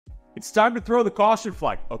It's time to throw the caution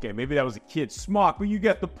flag. Okay, maybe that was a kid's smock, but you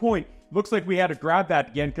get the point. Looks like we had to grab that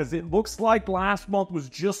again because it looks like last month was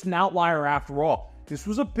just an outlier after all. This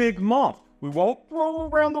was a big month. We won't throw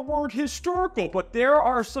around the word historical, but there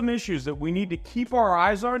are some issues that we need to keep our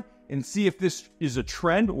eyes on and see if this is a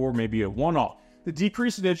trend or maybe a one-off. The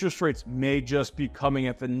decrease in interest rates may just be coming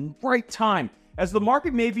at the right time, as the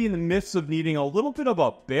market may be in the midst of needing a little bit of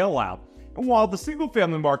a bailout. And while the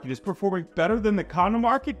single-family market is performing better than the condo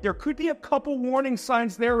market, there could be a couple warning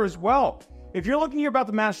signs there as well. If you're looking here about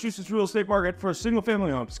the Massachusetts real estate market for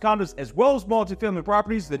single-family homes, condos, as well as multifamily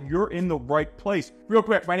properties, then you're in the right place. Real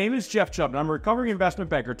quick, my name is Jeff Chubb, and I'm a recovering investment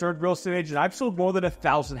banker turned real estate agent. I've sold more than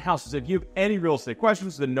 1,000 houses. If you have any real estate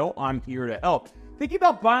questions, then know I'm here to help. Thinking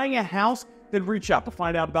about buying a house? Then reach out to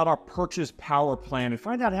find out about our purchase power plan and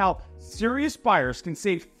find out how serious buyers can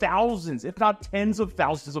save thousands, if not tens of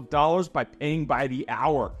thousands of dollars by paying by the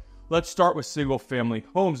hour. Let's start with single-family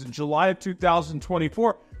homes. In July of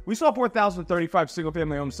 2024, we saw 4,035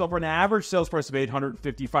 single-family homes sell for an average sales price of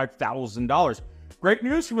 $855,000. Great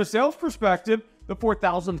news from a sales perspective. The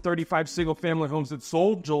 4,035 single-family homes that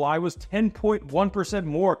sold July was 10.1%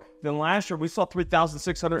 more than last year. We saw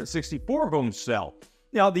 3,664 homes sell.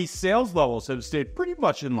 Now, these sales levels have stayed pretty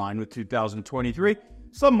much in line with 2023.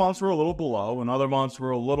 Some months were a little below and other months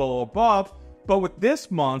were a little above. But with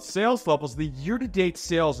this month's sales levels, the year-to-date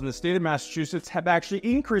sales in the state of Massachusetts have actually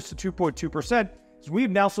increased to 2.2%. So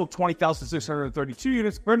we've now sold 20,632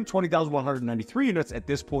 units compared to 20,193 units at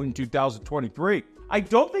this point in 2023. I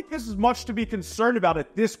don't think this is much to be concerned about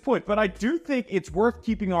at this point, but I do think it's worth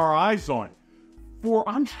keeping our eyes on. For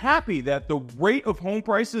I'm happy that the rate of home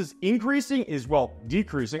prices increasing is, well,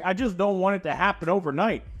 decreasing. I just don't want it to happen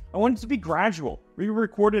overnight. I want it to be gradual. We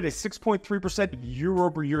recorded a 6.3%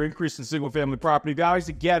 year-over-year increase in single-family property values.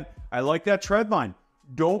 Again, I like that trend line.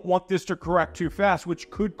 Don't want this to correct too fast,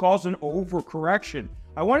 which could cause an overcorrection.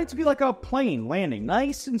 I want it to be like a plane landing,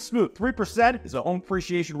 nice and smooth. 3% is a home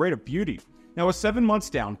appreciation rate of beauty. Now, with 7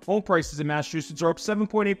 months down, home prices in Massachusetts are up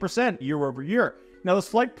 7.8% year-over-year. Now, the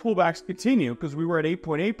slight pullbacks continue because we were at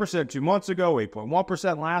 8.8% 2 months ago,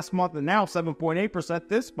 8.1% last month, and now 7.8%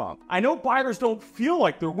 this month. I know buyers don't feel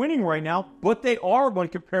like they're winning right now, but they are when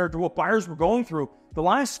compared to what buyers were going through the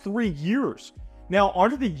last 3 years. Now,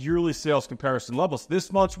 under the yearly sales comparison levels,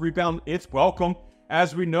 this month's rebound, it's welcome.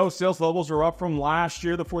 As we know, sales levels are up from last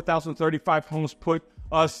year. The 4,035 homes put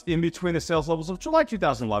us in between the sales levels of July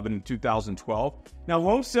 2011 and 2012. Now,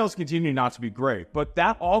 home sales continue not to be great, but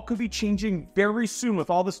that all could be changing very soon with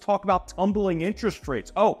all this talk about tumbling interest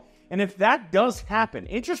rates. Oh, and if that does happen,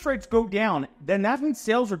 interest rates go down, then that means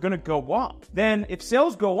sales are going to go up. Then if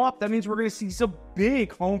sales go up, that means we're going to see some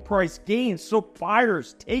big home price gains. So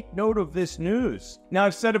buyers, take note of this news. Now,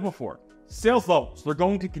 I've said it before. Sales levels, they're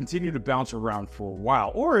going to continue to bounce around for a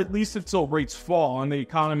while, or at least until rates fall and the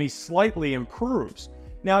economy slightly improves.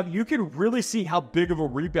 Now, you can really see how big of a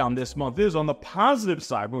rebound this month is on the positive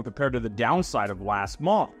side when compared to the downside of last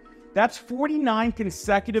month. That's 49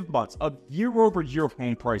 consecutive months of year-over-year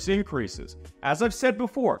home price increases. As I've said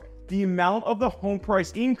before, the amount of the home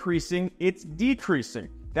price increasing, it's decreasing.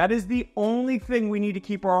 That is the only thing we need to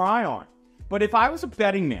keep our eye on. But if I was a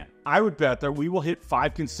betting man, I would bet that we will hit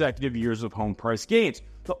 5 consecutive years of home price gains.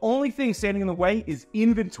 The only thing standing in the way is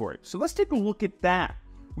inventory. So let's take a look at that.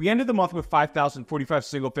 We ended the month with 5,045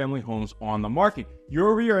 single-family homes on the market.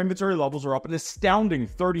 Year-over-year inventory levels are up an astounding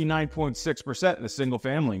 39.6% in the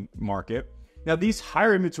single-family market. Now, these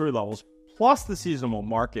higher inventory levels, plus the seasonal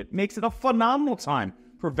market, makes it a phenomenal time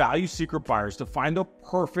for value-seeker buyers to find the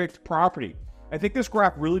perfect property. I think this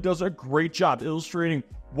graph really does a great job illustrating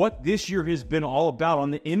what this year has been all about on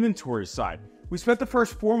the inventory side. We spent the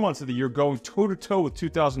first 4 months of the year going toe-to-toe with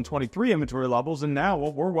 2023 inventory levels, and now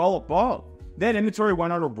we're well above. Then inventory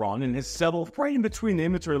went on a run and has settled right in between the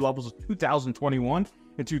inventory levels of 2021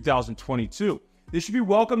 and 2022. This should be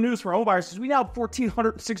welcome news for home buyers, as we now have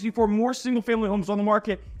 1,464 more single-family homes on the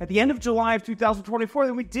market at the end of July of 2024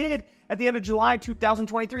 than we did at the end of July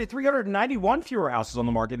 2023, 391 fewer houses on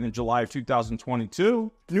the market in July of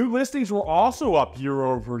 2022. New listings were also up year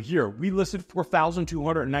over year. We listed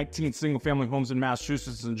 4,219 single-family homes in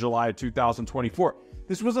Massachusetts in July of 2024.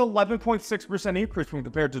 This was an 11.6% increase when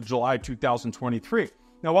compared to July 2023.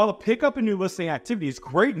 Now, while the pickup in new listing activity is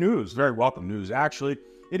great news, very welcome news actually,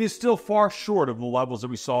 it is still far short of the levels that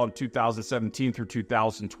we saw in 2017 through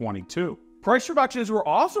 2022. Price reductions were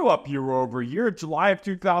also up year over year. In July of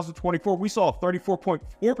 2024, we saw a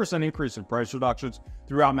 34.4% increase in price reductions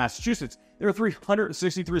throughout Massachusetts. There were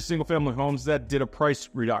 363 single-family homes that did a price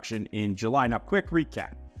reduction in July. Now, quick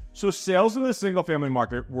recap. So sales in the single-family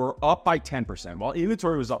market were up by 10%, while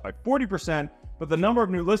inventory was up by 40%, But the number of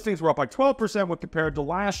new listings were up by 12% when compared to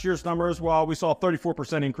last year's numbers, while we saw a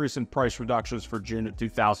 34% increase in price reductions for June of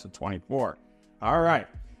 2024. All right.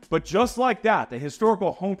 But just like that, the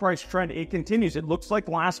historical home price trend, it continues. It looks like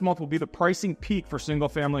last month will be the pricing peak for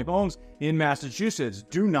single-family homes in Massachusetts.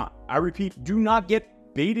 I repeat, do not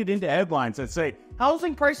get baited into headlines that say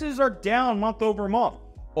housing prices are down month over month.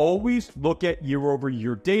 Always look at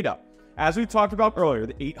year-over-year data. As we talked about earlier,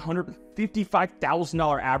 the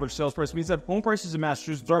 $855,000 average sales price means that home prices in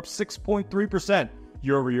Massachusetts are up 6.3%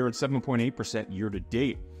 year-over-year and 7.8%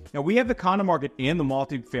 year-to-date. Now, we have the condo market and the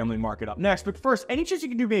multifamily market up next, but first, any chance you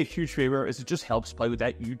can do me a huge favor is it just helps play with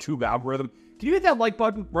that YouTube algorithm. Can you hit that like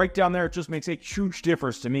button right down there? It just makes a huge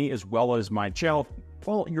difference to me as well as my channel.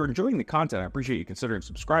 Well, you're enjoying the content. I appreciate you considering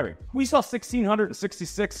subscribing. We saw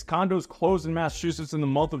 1,666 condos close in Massachusetts in the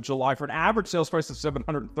month of July for an average sales price of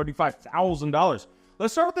 $735,000.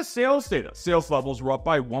 Let's start with the sales data. Sales levels were up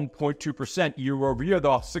by 1.2% year over year. The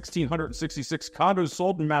 1,666 condos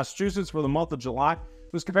sold in Massachusetts for the month of July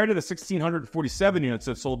was compared to the 1,647 units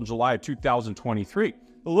that sold in July of 2023.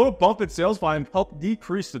 The little bump in sales volume helped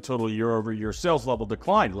decrease the total year-over-year sales level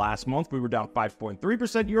decline. Last month, we were down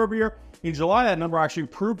 5.3% year-over-year. In July, that number actually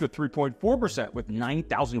improved to 3.4%, with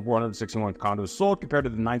 9,461 condos sold compared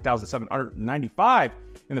to the 9,795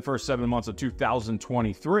 in the first 7 months of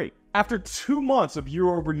 2023. After 2 months of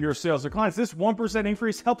year-over-year sales declines, this 1%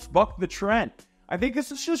 increase helps buck the trend. I think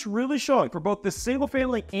this is just really showing for both the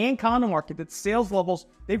single-family and condo market that sales levels,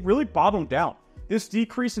 they've really bottomed out. This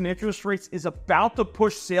decrease in interest rates is about to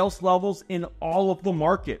push sales levels in all of the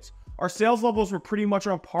markets. Our sales levels were pretty much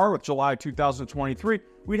on par with July of 2023.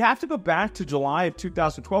 We'd have to go back to July of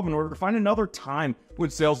 2012 in order to find another time when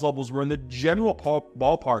sales levels were in the general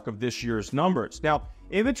ballpark of this year's numbers. Now,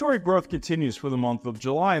 inventory growth continues for the month of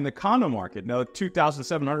July in the condo market. Now,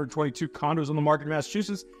 2,722 condos on the market in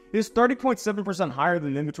Massachusetts is 30.7% higher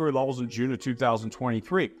than inventory levels in June of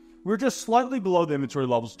 2023. We're just slightly below the inventory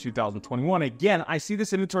levels of 2021. Again, I see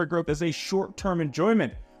this inventory growth as a short-term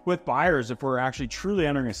enjoyment with buyers if we're actually truly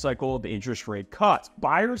entering a cycle of interest rate cuts.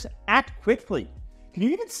 Buyers act quickly. Can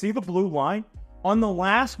you even see the blue line? On the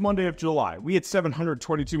last Monday of July, we had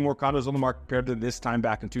 722 more condos on the market compared to this time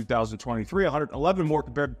back in 2023, 111 more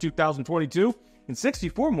compared to 2022, and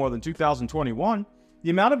 64 more than 2021. The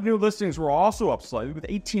amount of new listings were also up slightly, with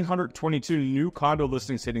 1,822 new condo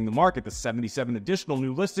listings hitting the market. The 77 additional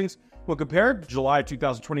new listings, when compared to July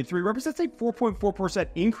 2023, represents a 4.4%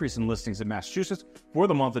 increase in listings in Massachusetts for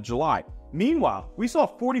the month of July. Meanwhile, we saw a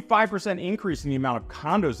 45% increase in the amount of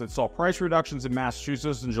condos that saw price reductions in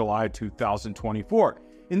Massachusetts in July 2024.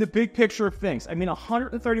 In the big picture of things,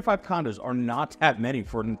 135 condos are not that many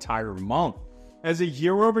for an entire month. As a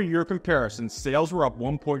year-over-year comparison, sales were up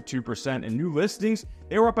 1.2%, and new listings,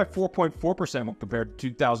 they were up by 4.4% when compared to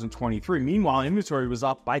 2023. Meanwhile, inventory was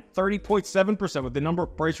up by 30.7%, with the number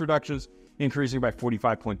of price reductions increasing by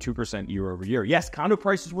 45.2% year-over-year. Yes, condo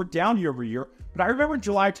prices were down year-over-year, but I remember in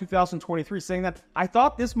July 2023 saying that I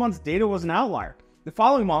thought this month's data was an outlier. The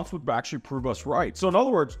following months would actually prove us right. So in other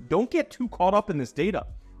words, don't get too caught up in this data.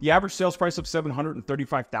 The average sales price of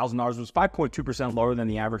 $735,000 was 5.2% lower than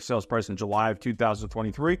the average sales price in July of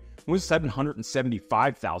 2023, and was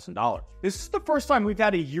 $775,000. This is the first time we've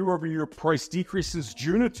had a year-over-year price decrease since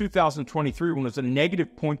June of 2023, when it was a negative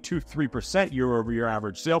 0.23% year-over-year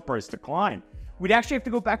average sale price decline. We'd actually have to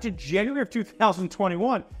go back to January of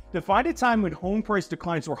 2021 to find a time when home price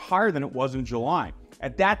declines were higher than it was in July.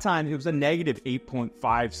 At that time, it was a negative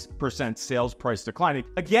 8.5% sales price decline.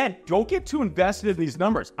 Again, don't get too invested in these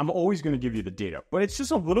numbers. I'm always going to give you the data, but it's just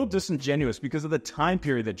a little disingenuous because of the time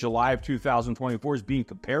period that July of 2024 is being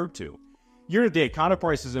compared to. Year-to-date, condo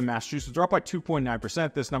prices in Massachusetts are up by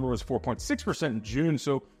 2.9%. This number was 4.6% in June,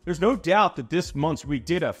 so there's no doubt that this month's weak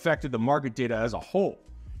data affected the market data as a whole.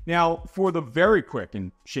 Now, for the very quick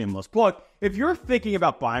and shameless plug, if you're thinking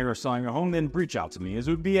about buying or selling a home, then reach out to me, as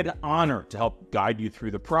it would be an honor to help guide you through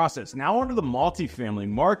the process. Now onto the multifamily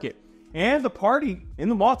market. And the party in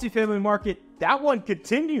the multifamily market, that one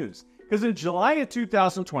continues. Because in July of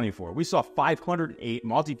 2024, we saw 508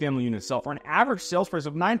 multifamily units sell for an average sales price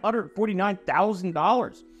of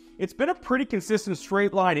 $949,000. It's been a pretty consistent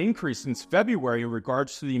straight line increase since February in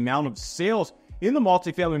regards to the amount of sales in the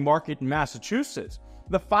multifamily market in Massachusetts.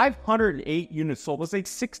 The 508 units sold was a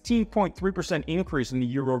 16.3% increase in the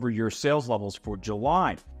year-over-year sales levels for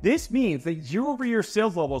July. This means that year-over-year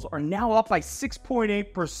sales levels are now up by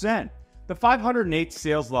 6.8%. The 508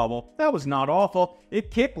 sales level, that was not awful.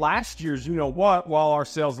 It kicked last year's you-know-what, while our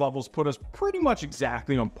sales levels put us pretty much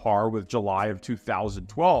exactly on par with July of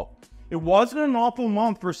 2012. It wasn't an awful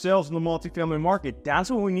month for sales in the multifamily market.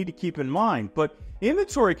 That's what we need to keep in mind. But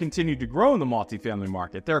Inventory continued to grow in the multifamily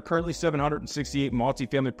market. There are currently 768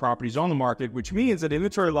 multifamily properties on the market, which means that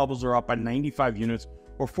inventory levels are up by 95 units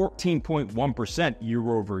or 14.1% year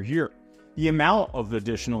over year. The amount of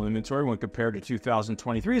additional inventory when compared to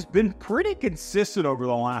 2023 has been pretty consistent over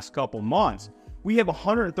the last couple months. We have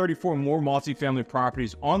 134 more multifamily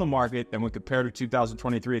properties on the market than when compared to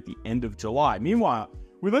 2023 at the end of July. Meanwhile,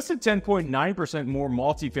 we listed 10.9% more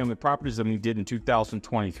multifamily properties than we did in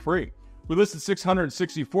 2023. We listed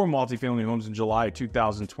 664 multifamily homes in July of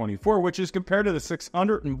 2024, which is compared to the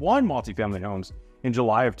 601 multifamily homes in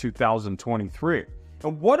July of 2023.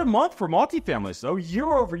 And what a month for multifamilies, though. Year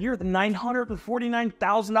over year, the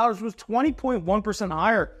 $949,000 was 20.1%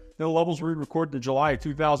 higher than the levels we recorded in July of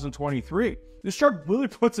 2023. This chart really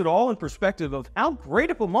puts it all in perspective of how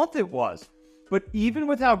great of a month it was. But even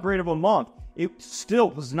with how great of a month, it still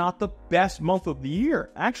was not the best month of the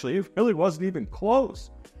year. Actually, it really wasn't even close.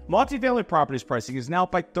 Multifamily properties pricing is now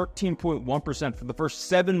up by 13.1% for the first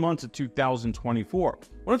 7 months of 2024.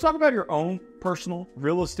 Want to talk about your own personal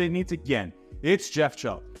real estate needs? Again, it's Jeff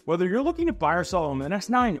Chubb. Whether you're looking to buy or sell in the next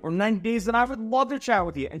 9 or 90 days, then I would love to chat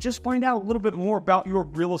with you and just find out a little bit more about your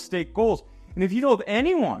real estate goals. And if you know of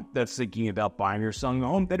anyone that's thinking about buying or selling a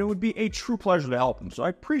home, then it would be a true pleasure to help them. So I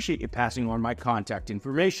appreciate you passing on my contact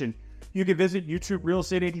information. You can visit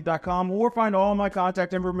YouTubeRealEstateAgent.com or find all my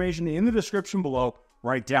contact information in the description below,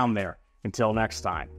 right down there. Until next time.